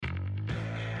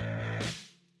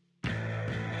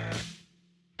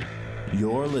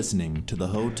You're listening to the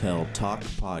Hotel Talk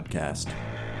Podcast.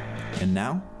 And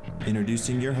now,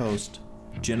 introducing your host,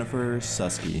 Jennifer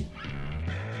Susky.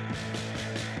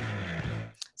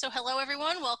 So hello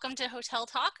everyone, welcome to Hotel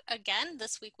Talk. Again,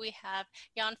 this week we have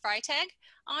Jan Freitag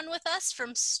on with us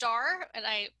from Star. And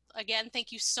I, again,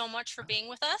 thank you so much for being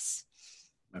with us.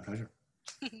 My pleasure.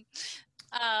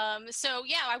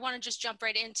 I want to just jump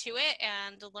right into it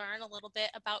and learn a little bit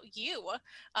about you.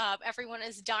 Everyone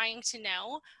is dying to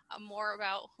know more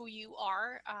about who you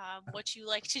are, what you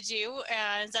like to do,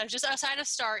 and just outside of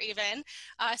Star even.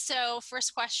 So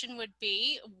first question would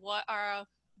be, what's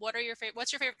your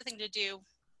favorite thing to do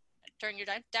during your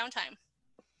downtime?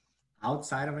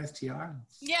 Outside of STR?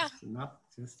 Yeah.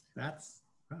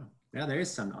 There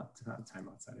is some time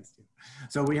outside STR.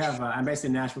 So we have, I'm based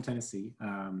in Nashville, Tennessee.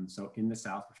 So in the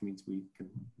South, which means we can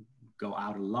go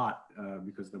out a lot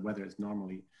because the weather is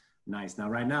normally nice. Now,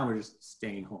 right now we're just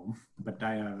staying home, but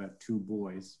I have two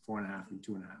boys, 4.5 and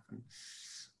 2.5. And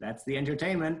that's the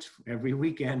entertainment every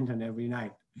weekend and every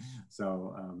night.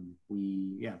 So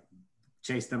we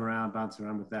chase them around, bounce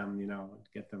around with them,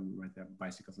 get them ride their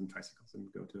bicycles and tricycles and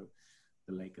go to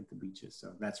the lake and the beaches.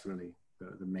 So that's really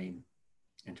the main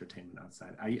entertainment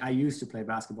outside. I used to play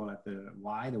basketball at the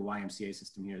YMCA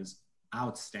system here is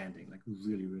outstanding, like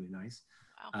really, really nice.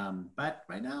 Wow. But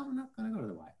right now I'm not going to go to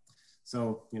the Y.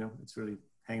 So, it's really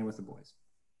hanging with the boys.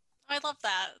 I love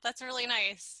that. That's really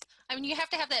nice. I mean, you have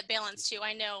to have that balance too.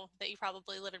 I know that you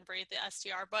probably live and breathe the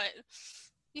STR, but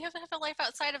you have to have a life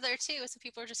outside of there too. So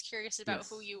people are just curious about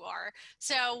who you are.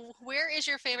 So where is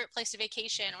your favorite place to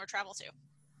vacation or travel to?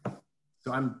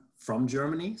 So I'm from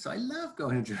Germany, so I love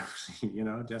going to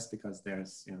Germany, just because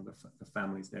there's, the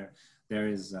families there. There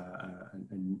is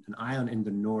an island in the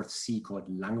North Sea called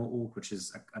Langeoog, which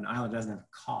is an island that doesn't have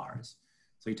cars.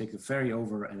 So you take the ferry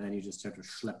over and then you just have to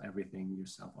schlep everything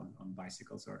yourself on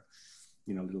bicycles or,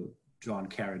 little drawn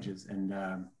carriages. And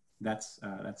that's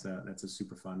a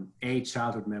super fun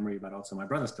childhood memory, but also my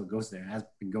brother still goes there, has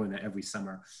been going there every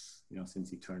summer, since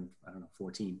he turned,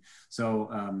 14. So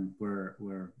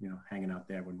we're hanging out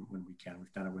there when we can.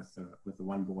 We've done it with the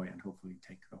one boy and hopefully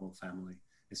take the whole family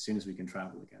as soon as we can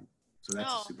travel again. So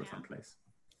that's a super fun place.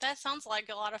 That sounds like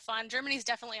a lot of fun. Germany's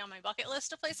definitely on my bucket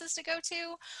list of places to go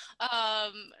to.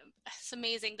 It's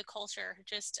amazing, the culture,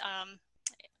 just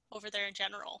over there in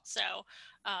general. So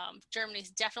Germany's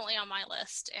definitely on my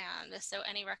list. And so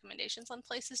any recommendations on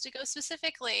places to go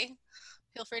specifically,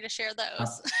 feel free to share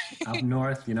those. Up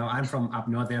north, I'm from up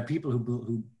north. There are people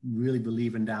who really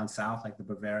believe in down south, like the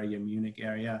Bavaria, Munich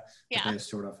area. Yeah. But there's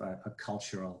sort of a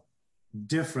cultural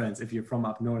difference. If you're from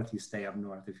up north, you stay up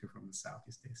north. If you're from the south,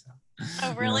 you stay south.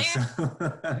 Oh, really?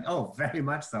 Oh, very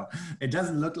much so. It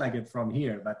doesn't look like it from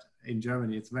here, but in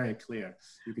Germany, it's very clear.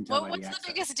 You can tell by the accent. What's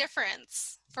the biggest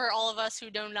difference for all of us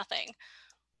who know nothing?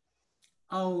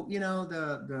 Oh,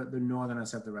 the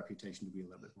Northerners have the reputation to be a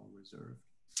little bit more reserved.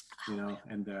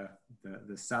 And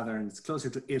the Southern, it's closer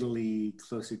to Italy,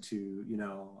 closer to,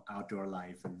 outdoor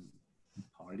life and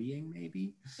partying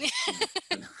maybe.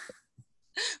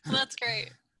 Well, that's great.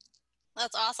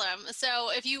 That's awesome. So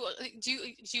if you do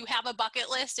you have a bucket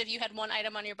list? If you had one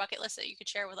item on your bucket list that you could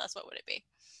share with us, what would it be?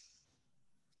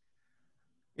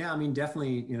 Yeah, I mean,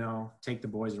 definitely, take the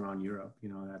boys around Europe.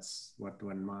 That's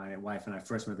when my wife and I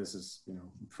first met. This is,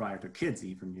 prior to kids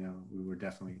even, we were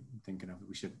definitely thinking of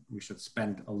we should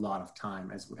spend a lot of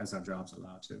time as our jobs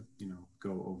allow to,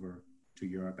 go over to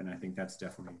Europe. And I think that's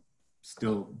definitely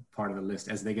still part of the list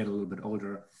as they get a little bit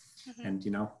older and,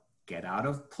 get out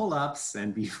of pull-ups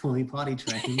and be fully potty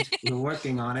trained. We're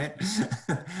working on it.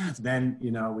 Then,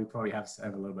 we probably have a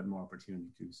little bit more opportunity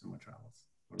to do some more travels.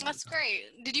 That's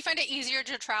great. Did you find it easier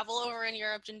to travel over in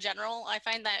Europe in general? I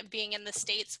find that being in the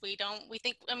States, we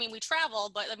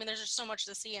travel, but there's just so much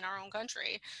to see in our own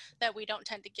country that we don't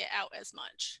tend to get out as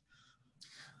much.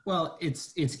 Well,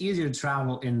 it's easier to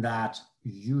travel in that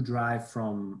you drive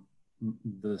from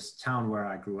this town where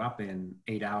I grew up in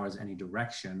 8 hours any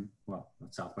direction. Well,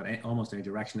 not south, but almost any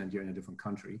direction, and you're in a different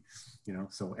country,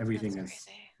 so everything is,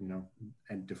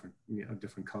 and different,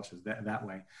 different cultures that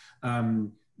way.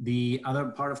 The other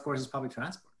part, of course, is public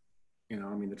transport.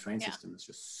 The train system is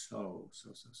just so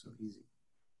easy.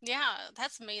 Yeah,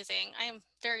 that's amazing. I am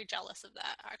very jealous of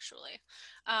that, actually.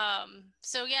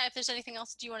 If there's anything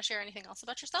else, do you want to share anything else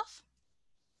about yourself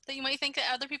that you might think that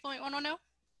other people might want to know?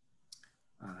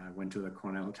 I went to the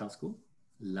Cornell Hotel School,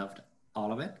 loved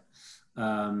all of it.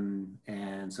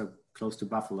 And so close to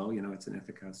Buffalo, it's in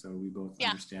Ithaca, so we both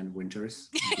understand winters.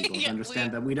 We both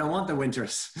understand that we don't want the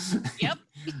winters. Yep.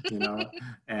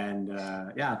 And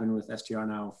I've been with STR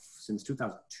now since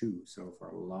 2002, so for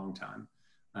a long time.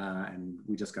 and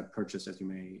we just got purchased, as you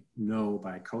may know,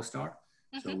 by CoStar.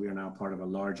 So we are now part of a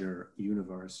larger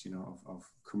universe, of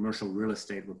commercial real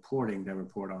estate reporting. They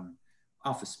report on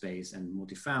office space and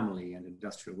multifamily and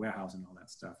industrial warehouse and all that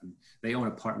stuff. And they own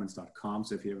apartments.com.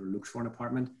 So if you ever looked for an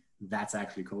apartment, that's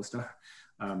actually CoStar.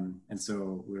 And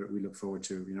so we look forward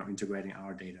to, integrating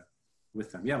our data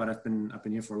with them. Yeah, but I've been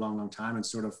here for a long, long time, and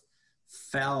sort of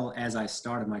fell, as I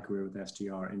started my career with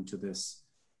STR, into this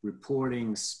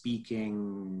reporting,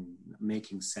 speaking,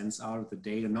 making sense out of the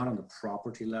data, not on the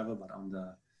property level, but on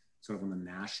the sort of on the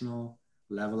national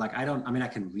level. Like I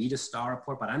can read a star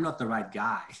report, but I'm not the right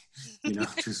guy, to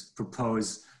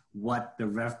propose what the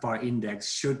RevPAR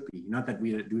index should be. Not that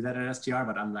we do that at STR,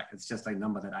 but it's just a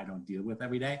number that I don't deal with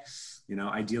every day.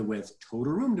 I deal with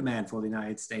total room demand for the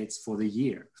United States for the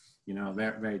year,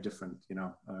 very, very different,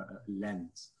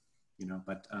 lens,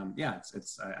 but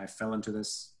I fell into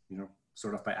this,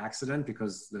 sort of by accident,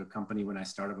 because the company when I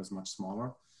started was much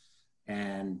smaller,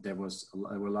 and there were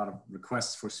a lot of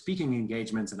requests for speaking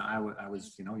engagements, and I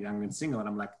was young and single, and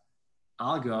I'm like,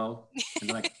 I'll go. And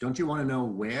they're like, don't you want to know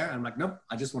where? And I'm like, nope,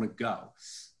 I just want to go.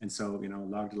 And so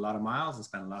logged a lot of miles and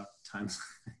spent a lot of time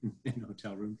in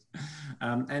hotel rooms,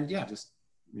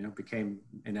 became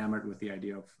enamored with the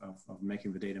idea of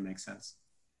making the data make sense.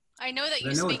 I know that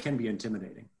it can be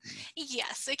intimidating.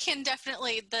 Yes, it can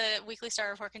definitely. The weekly star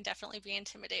report can definitely be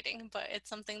intimidating, but it's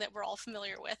something that we're all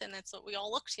familiar with, and that's what we all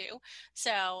look to.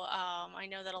 So I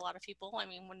know that a lot of people,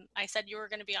 when I said you were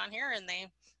going to be on here and they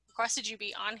requested you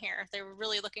be on here, they were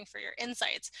really looking for your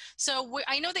insights. So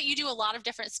I know that you do a lot of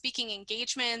different speaking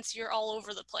engagements. You're all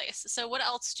over the place. So what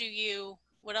else do you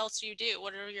do?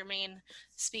 What are your main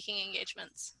speaking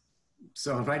engagements?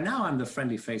 So right now I'm the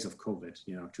friendly face of COVID,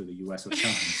 to the US hotel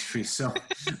industry. So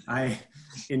I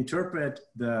interpret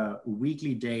the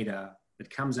weekly data that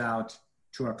comes out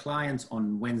to our clients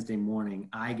on Wednesday morning.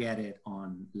 I get it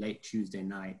on late Tuesday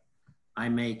night. I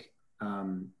make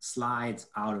slides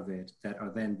out of it that are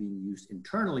then being used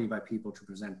internally by people to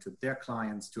present to their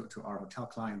clients, to our hotel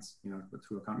clients,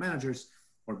 through account managers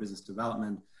or business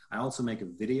development. I also make a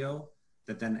video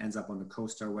that then ends up on the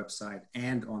CoStar website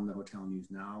and on the Hotel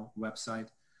News Now website.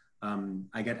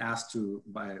 I get asked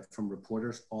from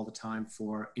reporters all the time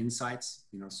for insights,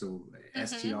 so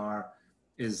STR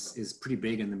is pretty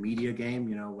big in the media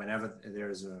game. Whenever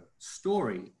there's a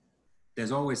story,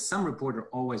 there's always some reporter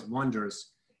always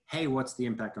wonders, hey, what's the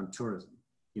impact on tourism?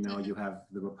 You have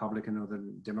the Republican or the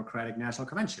Democratic National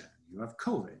Convention, you have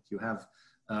COVID, you have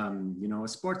a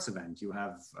sports event, you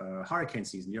have hurricane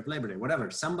season, you have Labor Day, whatever.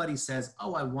 Somebody says,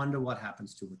 oh, I wonder what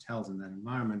happens to hotels in that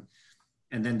environment.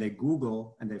 And then they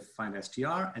Google and they find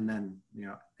STR, and then,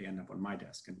 they end up on my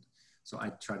desk. And so I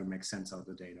try to make sense out of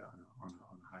the data on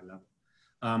a high level.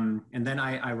 And then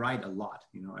I write a lot.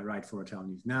 I write for Hotel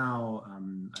News Now.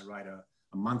 I write a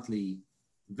monthly,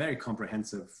 very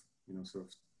comprehensive, sort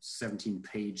of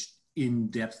 17-page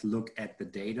in-depth look at the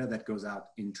data that goes out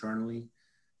internally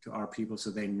to our people,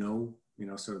 so they know,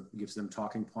 sort of gives them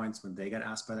talking points when they get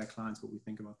asked by their clients what we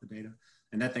think about the data.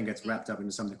 And that then gets wrapped up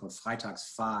into something called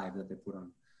Freitags 5 that they put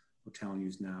on Hotel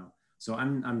News Now. So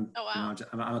I'm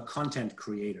a content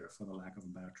creator, for the lack of a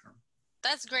better term.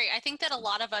 That's great. I think that a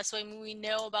lot of us, when we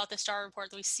know about the star report,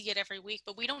 we see it every week,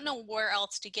 but we don't know where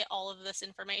else to get all of this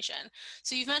information.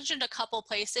 So you've mentioned a couple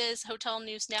places, Hotel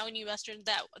News Now, and you mentioned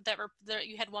that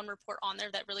you had one report on there,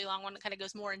 that really long one that kind of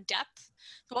goes more in depth.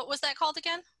 What was that called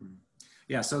again?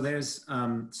 Yeah, so there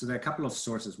are a couple of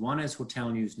sources. One is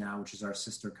Hotel News Now, which is our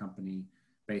sister company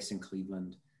based in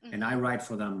Cleveland, and I write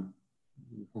for them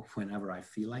whenever I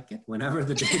feel like it, whenever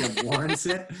the data warrants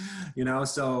it,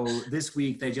 so this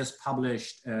week they just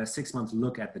published a 6-month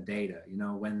look at the data.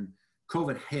 When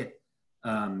COVID hit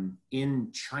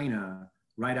in China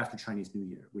right after Chinese New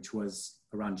Year, which was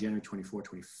around January 24th,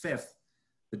 25th,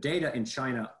 the data in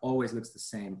China always looks the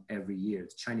same every year.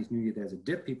 It's Chinese New Year, there's a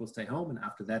dip, people stay home, and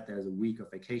after that there's a week of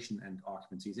vacation and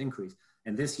occupancies increase.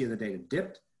 And this year the data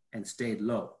dipped and stayed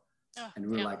low. And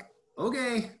we were like,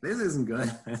 okay, this isn't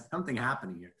good. There's something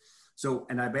happening here. So,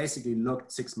 and I basically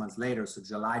looked 6 months later, so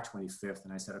July 25th,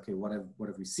 and I said, okay, what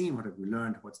have we seen? What have we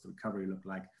learned? What's the recovery look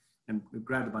like? And we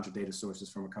grabbed a bunch of data sources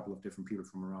from a couple of different people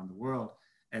from around the world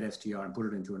at STR and put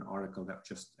it into an article that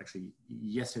just actually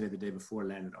yesterday, the day before,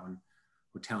 landed on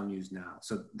Hotel News Now.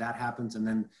 So that happens. And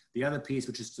then the other piece,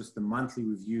 which is just the monthly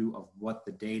review of what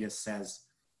the data says,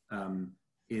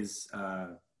 is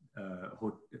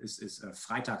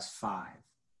Freitags 5.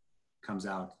 Comes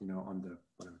out, on the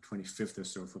 25th or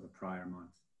so for the prior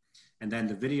month. And then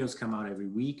the videos come out every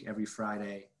week, every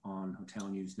Friday on Hotel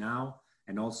News Now.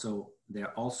 And also,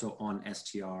 they're also on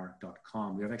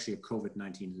str.com. We have actually a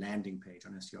COVID-19 landing page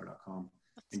on str.com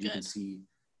and you can see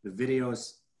the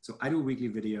videos. So I do a weekly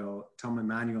video. Tom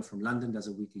Emmanuel from London does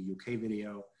a weekly UK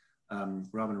video.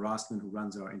 Robin Rossman, who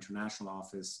runs our international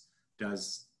office,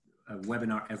 does a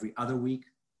webinar every other week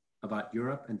about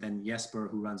Europe. And then Jesper,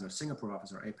 who runs our Singapore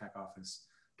office, our APAC office,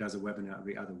 does a webinar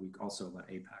every other week also about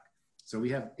APAC. So we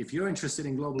have, if you're interested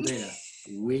in global data,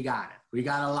 we got it. We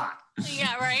got a lot.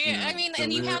 Yeah, right. You know, I mean, so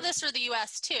and you have this for the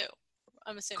US too,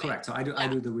 I'm assuming. Correct. So I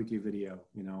do the weekly video,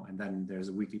 you know, and then there's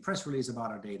a weekly press release about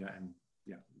our data, and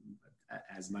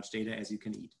as much data as you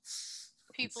can eat.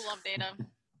 People love data.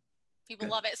 People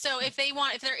love it. So if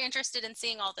they're interested in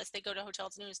seeing all this, they go to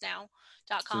hotelsnewsnow.com.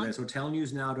 So there's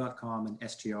hotelnewsnow.com and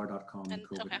str.com. And,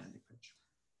 okay.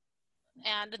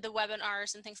 And the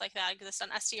webinars and things like that exist on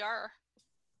STR?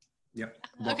 Yep.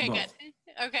 Okay, both.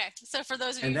 Good. Okay. So for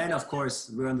those of you. And then, of course,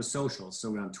 we're on the socials.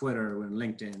 So we're on Twitter, we're on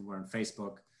LinkedIn, we're on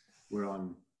Facebook, we're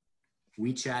on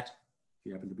WeChat, if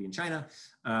you happen to be in China.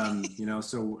 You know,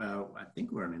 so I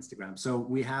think we're on Instagram. So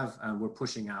we have, we're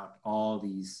pushing out all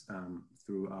these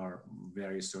through our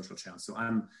various social channels. So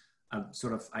I'm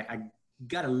sort of, I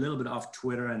got a little bit off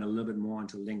Twitter and a little bit more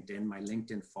onto LinkedIn. My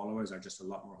LinkedIn followers are just a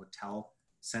lot more hotel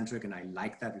centric, and I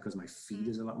like that because my feed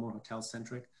is a lot more hotel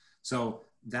centric. So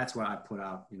that's why I put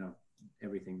out, you know,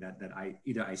 everything that I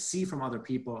either I see from other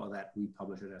people or that we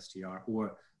publish at STR,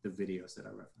 or the videos that I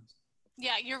referenced.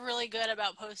 Yeah, you're really good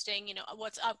about posting, you know,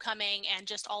 what's upcoming and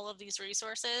just all of these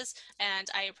resources. And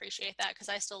I appreciate that because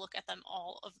I still look at them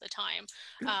all of the time.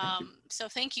 So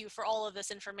thank you for all of this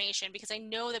information, because I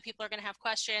know that people are going to have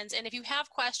questions. And if you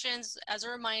have questions, as a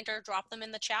reminder, drop them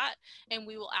in the chat and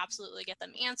we will absolutely get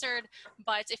them answered.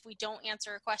 But if we don't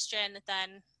answer a question,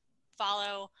 then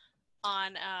follow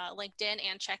on LinkedIn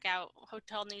and check out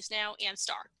Hotel News Now and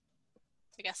Star.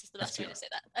 I guess is the best way to say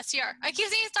that. STR. I keep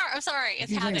saying Star. I'm sorry.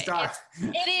 It's habit.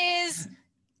 It is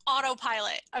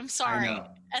autopilot. I'm sorry. I know.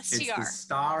 STR. It's the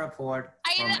Star Report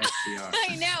from STR.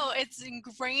 I know. It's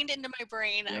ingrained into my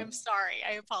brain. Yep. I'm sorry.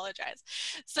 I apologize.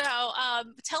 So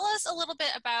tell us a little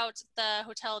bit about the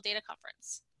Hotel Data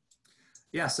Conference.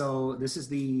 Yeah, so this is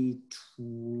the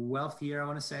 12th year, I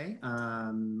want to say.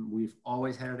 We've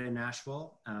always had it in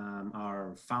Nashville.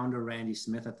 Our founder, Randy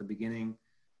Smith, at the beginning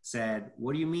said,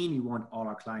 "What do you mean you want all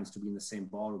our clients to be in the same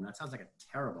ballroom? That sounds like a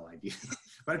terrible idea."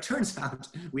 But it turns out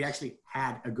we actually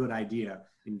had a good idea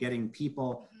in getting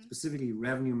people, specifically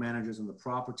revenue managers on the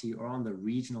property or on the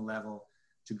regional level,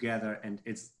 together. And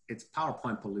it's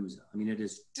PowerPoint Palooza. I mean, it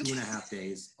is 2.5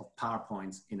 days of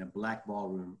PowerPoints in a black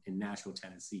ballroom in Nashville,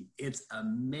 Tennessee. It's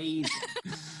amazing.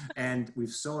 And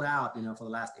we've sold out, you know, for the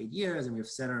last 8 years, and we have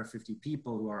 750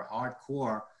 people who are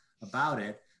hardcore about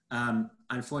it.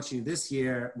 Unfortunately, this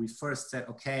year, we first said,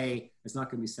 okay, it's not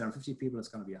going to be 750 people, it's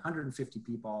going to be 150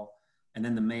 people. And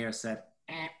then the mayor said,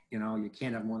 you know, you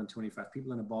can't have more than 25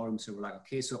 people in a ballroom. So we're like,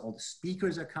 okay, so all the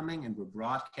speakers are coming and we're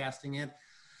broadcasting it.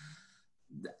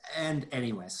 And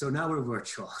anyway, so now we're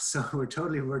virtual. So we're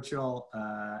totally virtual.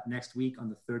 Next week on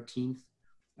the 13th,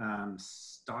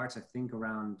 starts, I think,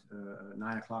 around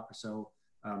 9 o'clock or so.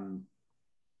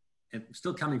 It's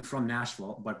still coming from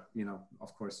Nashville, but, you know,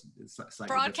 of course, it's slightly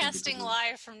broadcasting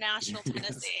live from Nashville,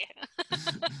 Tennessee.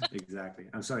 Exactly.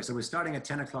 I'm sorry. So we're starting at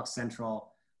 10 o'clock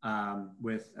Central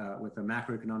with a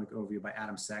macroeconomic overview by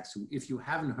Adam Sachs, who, if you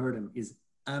haven't heard him, is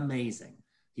amazing.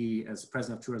 He is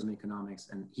president of Tourism Economics,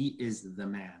 and he is the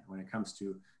man when it comes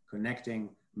to connecting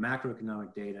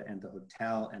macroeconomic data and the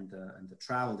hotel and the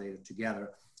travel data together.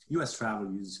 U.S. Travel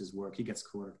uses his work. He gets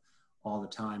quoted all the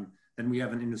time. Then we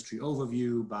have an industry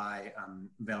overview by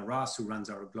Val Ross, who runs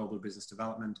our global business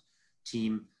development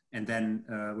team. And then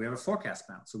we have a forecast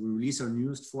panel. So we release our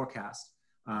newest forecast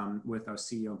with our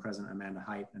CEO and president, Amanda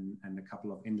Hite, and a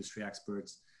couple of industry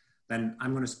experts. Then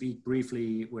I'm going to speak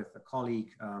briefly with a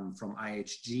colleague from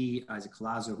IHG, Isaac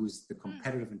Colazo, who's the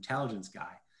competitive intelligence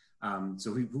guy.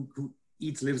 So who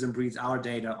eats, lives, and breathes our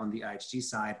data on the IHG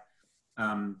side.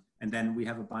 And then we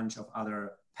have a bunch of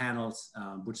other panels.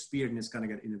 Butch Spearden is going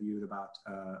to get interviewed about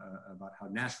how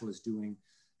Nashville is doing.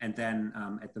 And then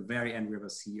at the very end, we have a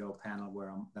CEO panel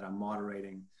that I'm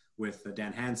moderating with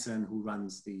Dan Hansen, who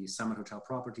runs the Summit Hotel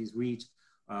Properties REIT,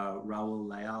 Raul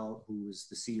Leal, who's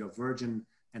the CEO of Virgin,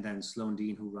 and then Sloan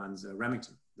Dean, who runs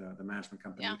Remington, the management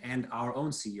company, and our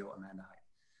own CEO, Amanda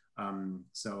Hite.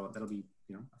 So that'll be,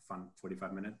 you know, a fun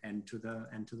 45-minute end to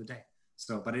the day.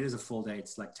 So, but it is a full day.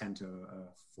 It's like 10 to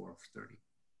 4:30.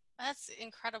 That's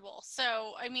incredible.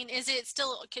 So, I mean, is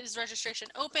registration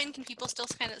open? Can people still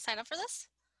kind of sign up for this?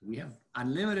 We have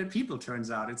unlimited people,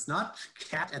 turns out. It's not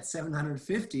capped at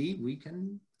 750. We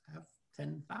can have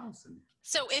 10,000.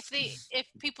 So if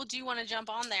people do want to jump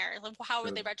on there, how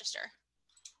would they register?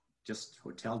 Just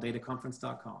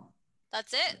hoteldataconference.com.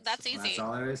 That's it. That's easy. That's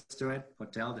all there is to it.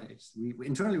 Hotel Data. We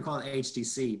internally we call it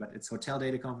HDC, but it's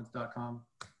hoteldataconference.com.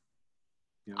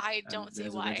 You know, I don't see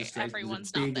why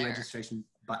everyone's not there. There's a big registration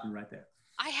button right there.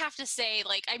 I have to say,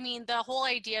 like, I mean, the whole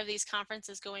idea of these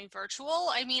conferences going virtual,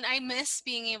 I mean, I miss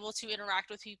being able to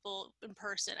interact with people in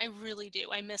person. I really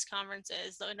do. I miss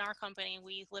conferences. In our company,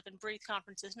 we live and breathe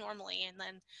conferences normally. And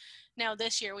then now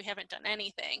this year, we haven't done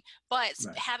anything. But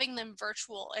having them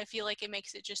virtual, I feel like it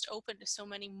makes it just open to so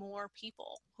many more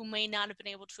people who may not have been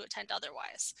able to attend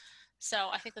otherwise. So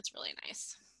I think that's really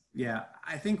nice. Yeah,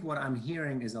 I think what I'm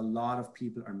hearing is a lot of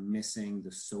people are missing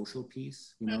the social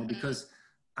piece, you know, because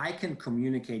I can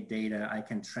communicate data, I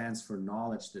can transfer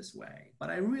knowledge this way, but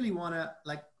I really want to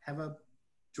like have a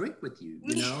drink with you,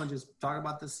 you know, and just talk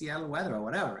about the Seattle weather or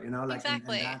whatever, you know, like,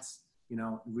 exactly. And that's, you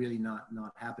know, really not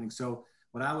happening. So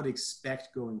what I would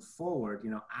expect going forward,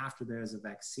 you know, after there's a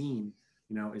vaccine,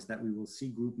 you know, is that we will see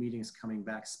group meetings coming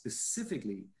back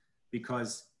specifically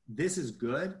because this is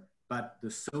good, but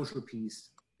the social piece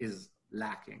is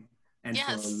lacking. And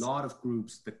for a lot of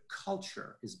groups, the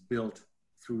culture is built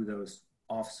through those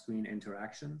off-screen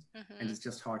interactions, and it's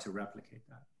just hard to replicate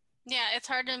that. Yeah, it's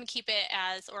hard to keep it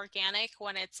as organic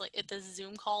when it's like at the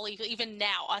Zoom call. Even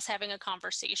now, us having a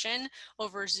conversation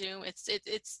over Zoom,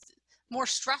 it's more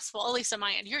stressful, at least on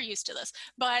my end. You're used to this.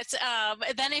 But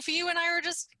then if you and I were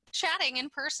just chatting in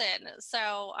person.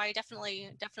 So I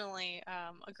definitely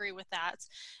agree with that.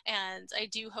 And I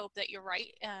do hope that you're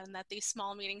right and that these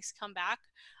small meetings come back.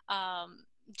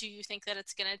 Do you think that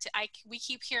it's going to, we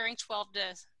keep hearing 12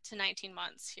 to 19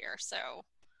 months here. So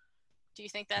do you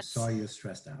think that's... I saw you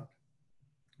stressed out.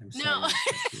 I'm sorry. No,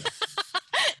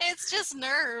 it's just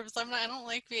nerves. I don't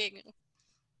like being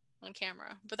on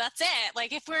camera, but that's it.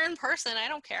 Like if we're in person, I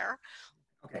don't care.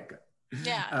 Okay, good.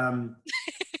 Yeah.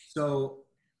 So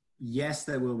yes,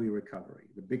 there will be recovery.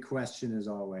 The big question is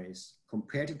always,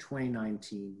 compared to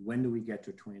 2019, when do we get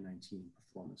to 2019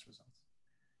 performance results?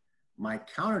 My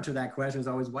counter to that question is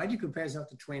always, why do you compare yourself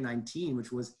to 2019,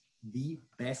 which was the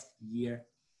best year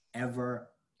ever,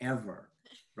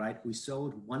 right? We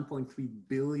sold 1.3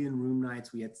 billion room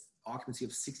nights. We had occupancy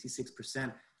of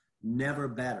 66%, never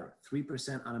better.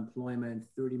 3% unemployment,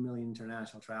 30 million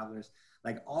international travelers.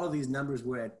 Like all of these numbers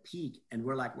were at peak, and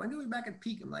we're like, when do we back at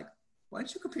peak? I'm like, why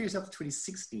don't you compare yourself to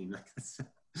 2016? Like,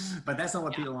 but that's not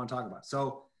what people want to talk about.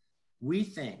 So we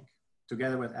think,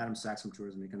 together with Adam Sachs from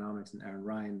Tourism Economics and Aaron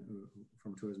Ryan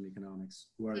from Tourism Economics,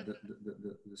 who are the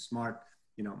smart,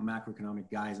 macroeconomic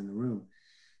guys in the room,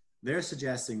 they're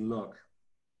suggesting, look,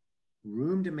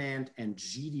 room demand and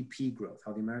GDP growth,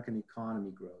 how the American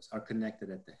economy grows, are connected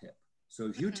at the hip. So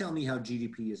if you tell me how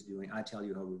GDP is doing, I tell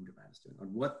you how room demand is doing.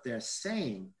 And what they're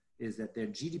saying is that their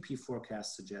GDP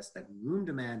forecast suggests that room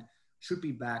demand should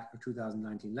be back to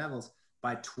 2019 levels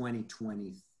by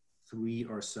 2023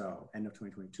 or so, end of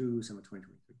 2022, some of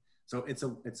 2023. So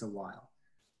it's a while.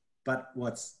 But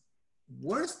what's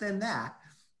worse than that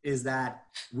is that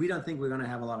we don't think we're going to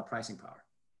have a lot of pricing power,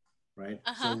 right?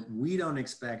 So we don't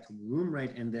expect room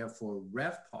rate and therefore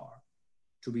RevPAR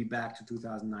to be back to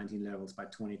 2019 levels by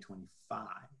 2025.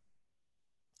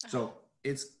 So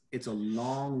it's a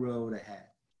long road ahead.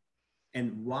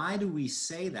 And why do we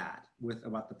say that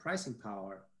about the pricing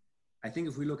power? I think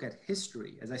if we look at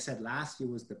history, as I said, last year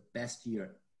was the best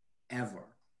year ever.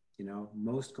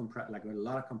 Most like we had a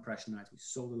lot of compression nights. We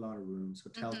sold a lot of rooms.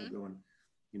 Hotels were going,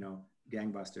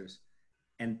 gangbusters.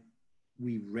 And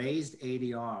we raised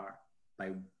ADR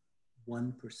by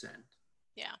 1%.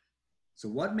 Yeah. So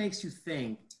what makes you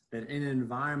think that in an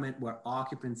environment where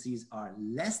occupancies are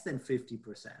less than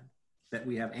 50%, that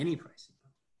we have any pricing?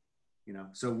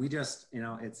 So we just,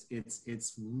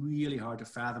 it's really hard to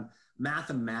fathom.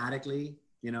 Mathematically,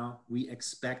 we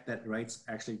expect that rates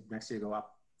actually next year go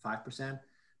up 5%.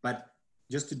 But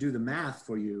just to do the math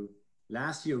for you,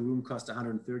 last year room cost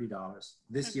 $130.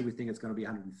 This year we think it's going to be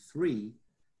 $103,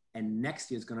 and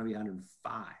next year it's going to be $105.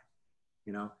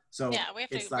 So yeah, we have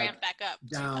to ramp back up,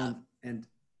 down and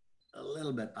a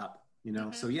little bit up.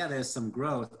 So yeah, there's some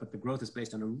growth, but the growth is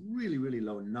based on a really, really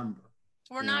low number.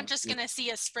 We're not just going to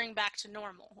see a spring back to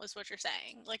normal, is what you're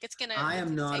saying. Like it's going to. I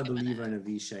am not a believer in a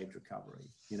V-shaped recovery.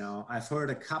 I've heard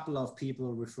a couple of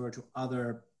people refer to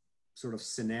other sort of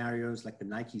scenarios like the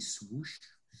Nike swoosh.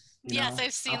 Yes,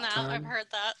 I've seen upturn. That. I've heard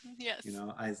that. Yes.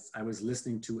 I was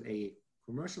listening to a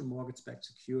commercial mortgage-backed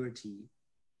security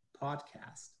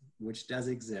podcast, which does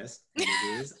exist, and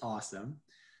it is awesome.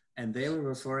 And they were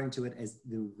referring to it as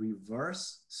the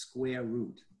reverse square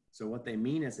root. So what they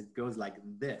mean is it goes like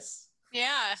this.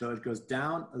 Yeah. So it goes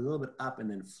down a little bit up and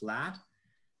then flat.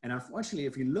 And unfortunately,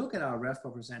 if you look at our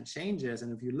RevPAR percent changes,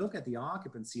 and if you look at the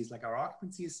occupancies, like our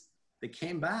occupancies they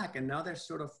came back and now they're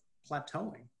sort of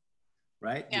plateauing,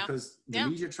 right? Yeah. Because the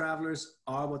leisure travelers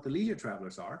are what the leisure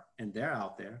travelers are, and they're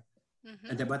out there,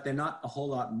 but they're not a whole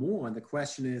lot more. And the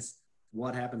question is,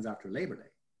 what happens after Labor Day?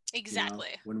 Exactly.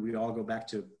 When we all go back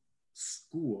to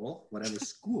school, whatever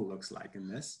school looks like in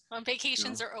this. When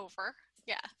vacations are over.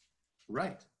 Yeah.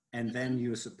 Right. And then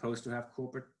you're supposed to have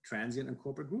corporate transient and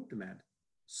corporate group demand,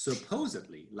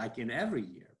 supposedly, like in every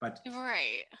year. But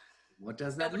right. What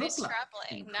does that Nobody's look like?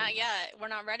 traveling. Not yet. We're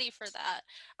not ready for that.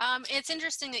 It's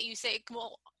interesting that you say,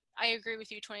 well, I agree with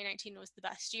you. 2019 was the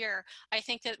best year. I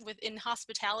think that within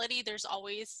hospitality, there's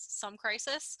always some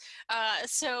crisis.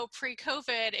 So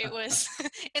pre-COVID, it was,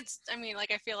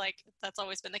 I feel like that's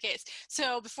always been the case.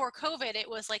 So before COVID, it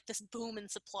was like this boom in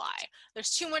supply.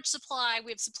 There's too much supply.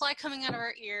 We have supply coming out of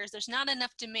our ears. There's not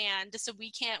enough demand. So we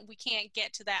can't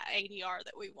get to that ADR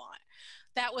that we want.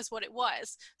 That was what it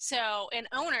was. So, and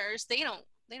owners, they don't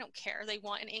care. They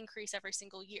want an increase every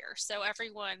single year. So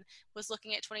everyone was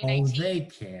looking at 2019. Oh, they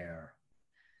care.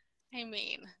 I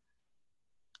mean,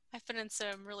 I've been in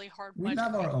some really hard We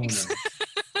budget love our meetings. owners.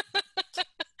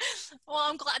 Well,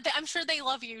 I'm glad. I'm sure they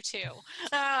love you too.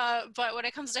 But when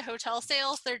it comes to hotel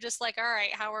sales, they're just like, all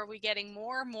right, how are we getting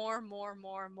more?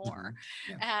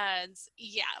 Yeah. And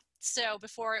so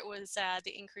before it was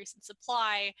the increase in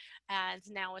supply, and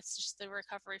now it's just the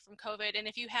recovery from COVID. And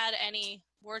if you had any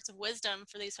words of wisdom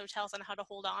for these hotels on how to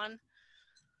hold on.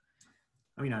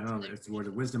 I mean, I don't know if it's a word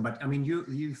of wisdom, but I mean,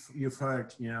 you've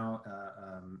heard,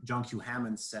 John Q.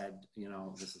 Hammond said,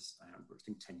 this is, I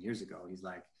think 10 years ago, he's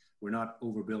like, we're not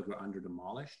overbuilt, we're under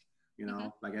demolished.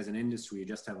 Like as an industry, you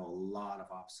just have a lot of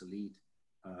obsolete,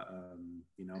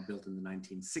 built in the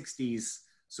 1960s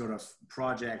sort of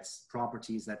projects,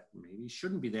 properties that maybe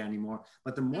shouldn't be there anymore,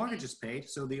 but the mortgage is paid.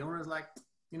 So the owner's like,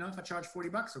 if I charge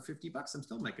 $40 or $50, I'm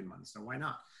still making money. So why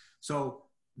not? So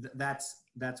that's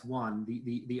one.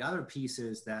 The other piece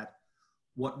is that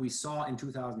what we saw in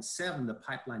 2007, the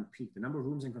pipeline peaked. The number of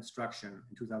rooms in construction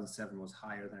in 2007 was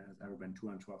higher than it has ever been,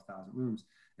 212,000 rooms.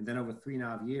 And then over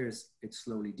 3.5 years, it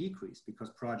slowly decreased because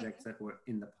projects that were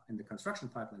in the construction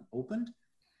pipeline opened,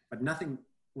 but nothing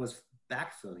was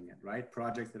backfilling it, right?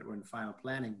 Projects that were in final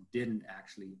planning didn't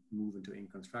actually move into in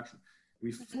construction.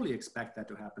 We fully expect that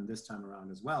to happen this time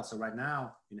around as well. So right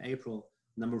now in April,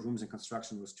 number of rooms in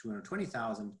construction was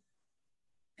 220,000.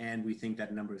 And we think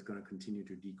that number is going to continue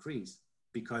to decrease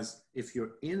because if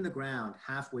you're in the ground,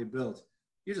 halfway built,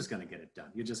 you're just going to get it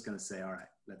done. You're just going to say, all right,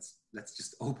 let's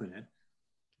just open it.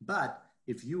 But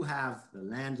if you have the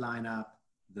land lined up,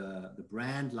 the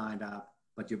brand lined up,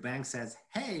 but your bank says,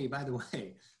 hey, by the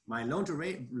way, my loan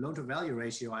to value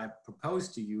ratio I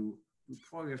proposed to you, you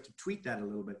probably have to tweak that a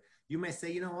little bit. You may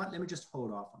say, you know what, let me just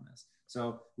hold off on this.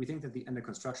 So we think that the under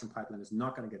construction pipeline is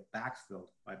not going to get backfilled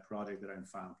by projects that are in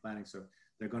final planning. So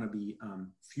there are going to be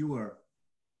fewer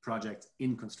projects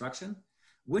in construction,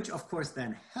 which of course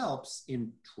then helps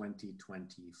in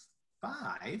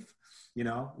 2025,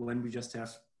 when we just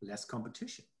have less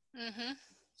competition.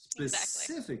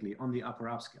 Specifically on the upper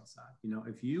upscale side.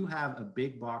 If you have a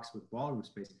big box with ballroom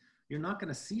space, you're not going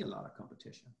to see a lot of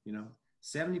competition.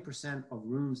 70% of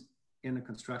rooms in the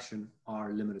construction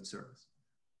are limited service.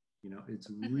 It's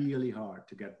really hard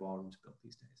to get ballrooms built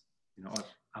these days, or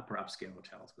upper upscale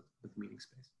hotels with meeting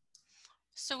space.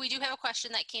 So we do have a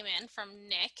question that came in from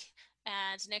Nick.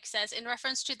 And Nick says, in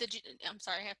reference to I'm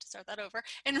sorry, I have to start that over.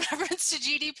 In reference to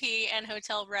GDP and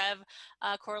hotel rev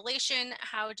correlation,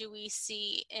 how do we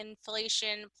see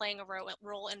inflation playing a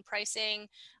role in pricing,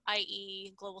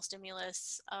 i.e. global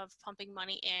stimulus of pumping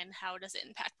money in? How does it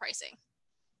impact pricing?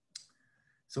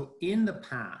 So in the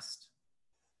past,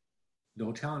 the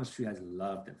hotel industry has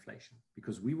loved inflation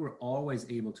because we were always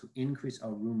able to increase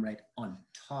our room rate on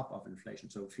top of inflation.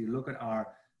 So if you look at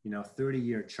our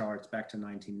 30-year charts back to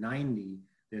 1990,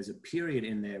 there's a period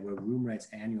in there where room rates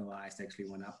annualized actually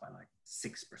went up by like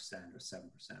 6% or 7% or so.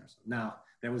 Now,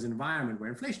 there was an environment where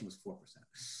inflation was 4%,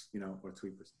 or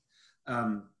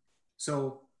 3%.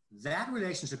 So that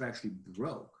relationship actually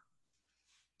broke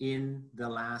in the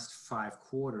last 5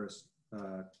 quarters,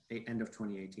 end of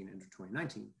 2018 into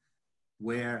 2019,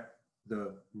 where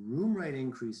the room rate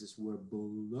increases were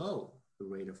below the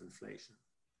rate of inflation.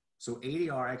 So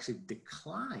ADR actually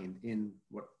declined in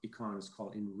what economists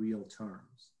call in real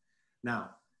terms.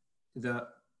 Now, the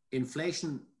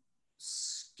inflation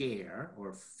scare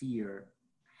or fear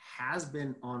has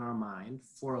been on our mind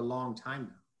for a long time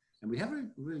now. And we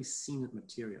haven't really seen it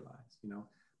materialize,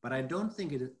 but I don't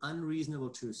think it is unreasonable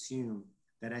to assume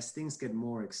that as things get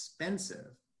more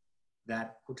expensive,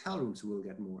 that hotel rooms will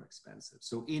get more expensive.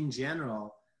 So in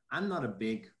general, I'm not a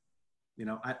big,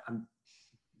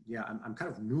 I'm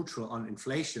kind of neutral on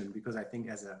inflation, because I think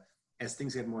as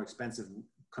things get more expensive,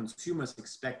 consumers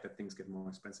expect that things get more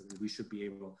expensive, and we should be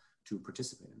able to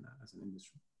participate in that as an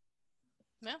industry.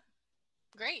 Yeah,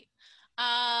 great.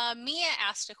 Mia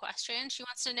asked a question. She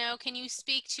wants to know, can you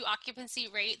speak to occupancy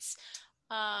rates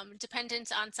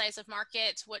dependent on size of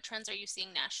market? What trends are you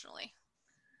seeing nationally?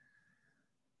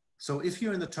 So if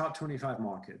you're in the top 25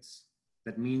 markets,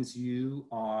 that means you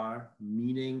are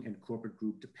meeting and corporate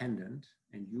group dependent,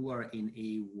 and you are in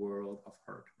a world of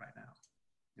hurt right now.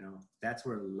 You know, that's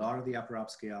where a lot of the upper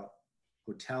upscale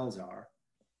hotels are.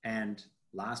 And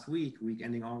last week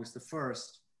ending August the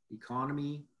 1st,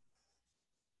 economy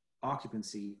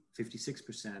occupancy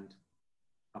 56%,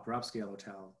 upper upscale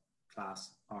hotel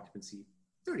class occupancy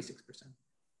 36%.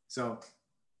 So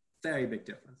very big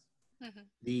difference. Mm-hmm.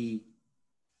 The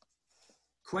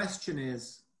question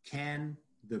is, can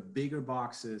the bigger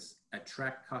boxes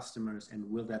attract customers, and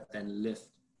will that then lift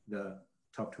the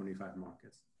top 25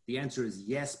 markets? The answer is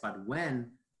yes, but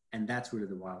when? And that's really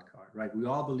the wild card, right? We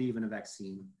all believe in a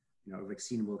vaccine. You know, a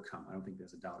vaccine will come. I don't think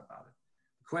there's a doubt about it.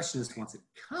 The question is, once it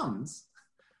comes,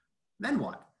 then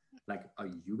what? Like, are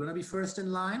you going to be first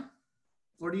in line?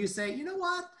 Or do you say, you know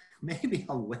what? Maybe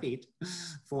I'll wait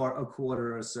for a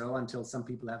quarter or so until some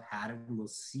people have had it, and we'll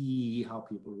see how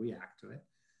people react to it,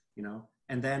 you know?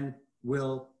 And then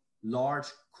will large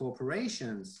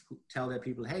corporations tell their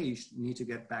people, hey, you need to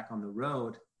get back on the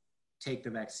road, take the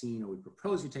vaccine, or we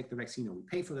propose you take the vaccine, or we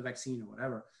pay for the vaccine, or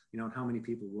whatever, you know, and how many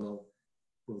people will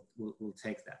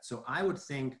take that. So I would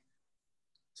think,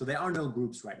 so there are no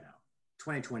groups right now.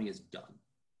 2020 is done,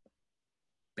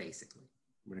 basically,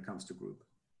 when it comes to group.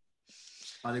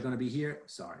 Are they going to be here?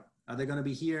 Sorry. Are they going to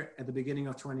be here at the beginning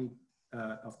of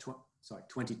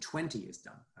 2020 is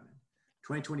done. I mean,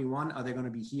 2021, are they going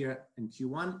to be here in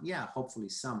Q1? Yeah, hopefully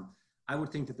some. I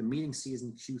would think that the meeting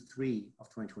season Q3 of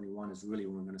 2021 is really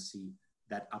when we're going to see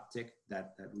that uptick,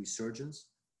 that resurgence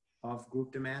of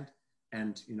group demand.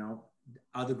 And, you know,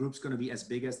 are the groups going to be as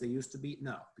big as they used to be?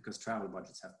 No, because travel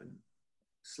budgets have been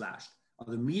slashed. Are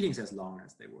the meetings as long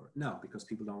as they were? No, because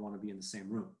people don't want to be in the same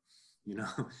room, you know?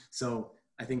 So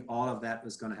I think all of that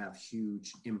is going to have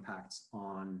huge impacts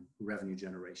on revenue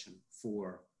generation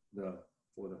for the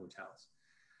hotels.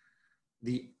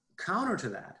 The counter to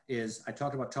that is, I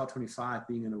talked about top 25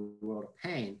 being in a world of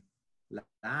pain.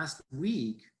 Last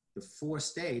week, the 4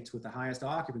 states with the highest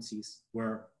occupancies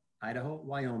were Idaho,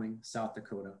 Wyoming, South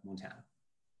Dakota, Montana.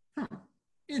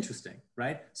 Interesting,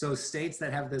 right? So states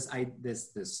that have this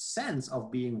sense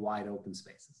of being wide open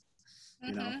spaces,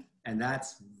 you know, and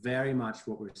that's very much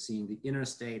what we're seeing. The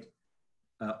interstate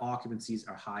occupancies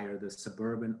are higher, the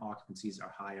suburban occupancies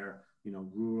are higher, you know,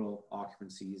 rural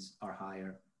occupancies are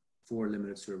higher for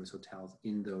limited service hotels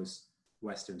in those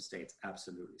Western states,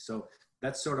 absolutely. So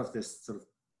that's sort of this sort of,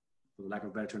 for lack of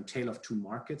a better term, tale of two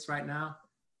markets right now.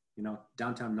 You know,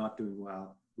 downtown not doing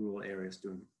well, rural areas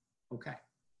doing okay.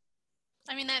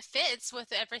 I mean, that fits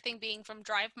with everything being from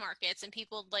drive markets, and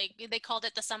people, like, they called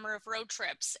it the summer of road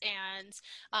trips, and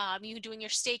you doing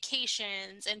your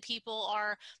staycations, and people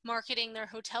are marketing their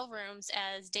hotel rooms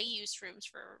as day use rooms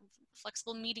for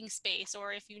flexible meeting space,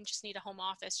 or if you just need a home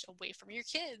office away from your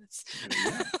kids.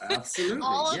 Yeah, absolutely.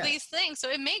 All of these things.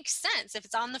 So it makes sense if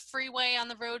it's on the freeway, on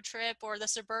the road trip, or the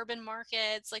suburban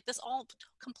markets. Like, this all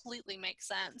completely makes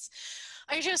sense.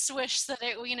 I just wish that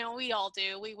it, you know, we all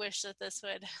do. We wish that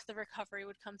the recovery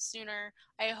would come sooner.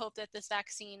 I hope that this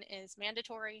vaccine is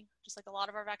mandatory, just like a lot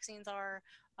of our vaccines are.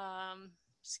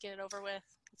 Just get it over with.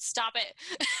 Stop it.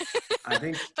 I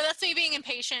think, but that's me being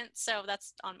impatient, so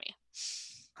that's on me.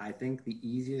 I think the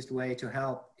easiest way to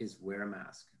help is wear a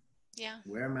mask. Yeah.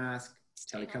 Wear a mask.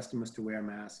 Tell your customers to wear a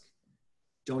mask.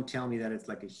 Don't tell me that it's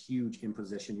like a huge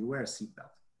imposition. You wear a seatbelt.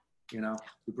 You know,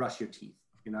 you brush your teeth.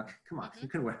 You know, come on, you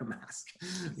can wear a mask.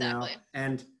 Exactly. You know?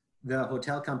 And the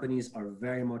hotel companies are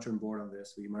very much on board on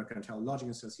this. The American Hotel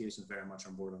Lodging Association is very much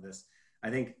on board on this.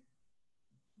 I think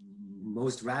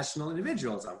most rational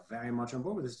individuals are very much on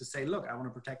board with this, to say, look, I want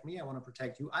to protect me. I want to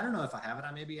protect you. I don't know if I have it.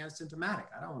 I may be asymptomatic.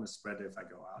 I don't want to spread it if I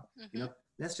go out. You know,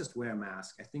 let's just wear a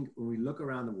mask. I think when we look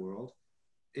around the world,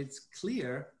 it's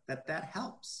clear that that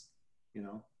helps, you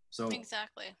know. So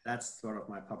exactly, that's sort of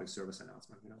my public service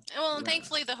announcement. You know? Well, and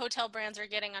thankfully the hotel brands are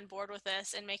getting on board with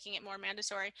this and making it more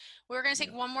mandatory. We're going to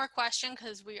take one more question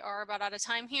because we are about out of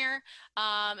time here.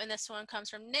 And this one comes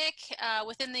from Nick.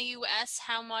 Within the U.S.,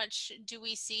 how much do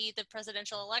we see the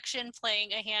presidential election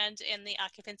playing a hand in the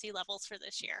occupancy levels for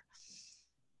this year?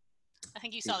 I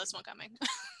think you saw this one coming.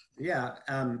 Yeah,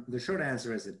 the short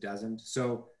answer is it doesn't.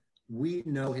 So we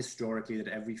know historically that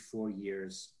every 4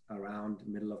 years, around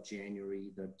middle of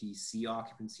January, the DC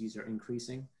occupancies are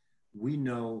increasing. we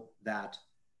know that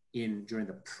during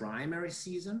the primary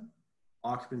season,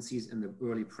 occupancies in the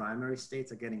early primary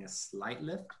states are getting a slight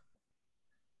lift.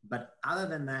 But other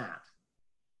than that,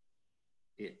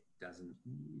 it doesn't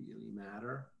really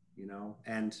matter, you know?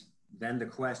 And then the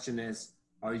question is,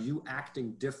 are you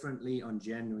acting differently on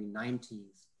January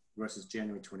 19th versus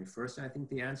January 21st? And I think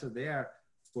the answer there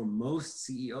for most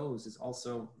CEOs is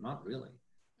also not really,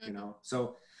 you know?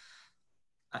 So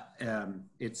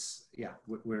it's, yeah,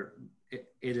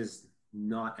 it is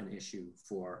not an issue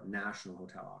for national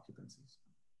hotel occupancies.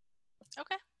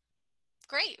 Okay,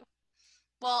 great.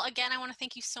 Well, again, I want to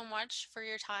thank you so much for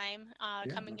your time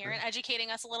coming here and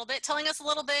educating us a little bit, telling us a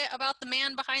little bit about the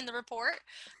man behind the report.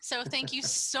 So thank you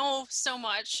so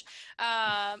much.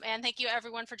 And thank you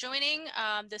everyone for joining.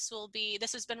 This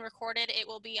has been recorded. It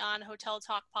will be on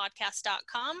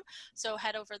hoteltalkpodcast.com. So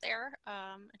head over there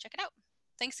and check it out.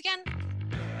 Thanks again.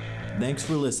 Thanks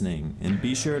for listening, and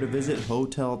be sure to visit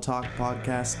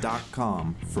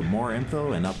hoteltalkpodcast.com for more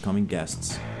info and upcoming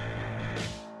guests.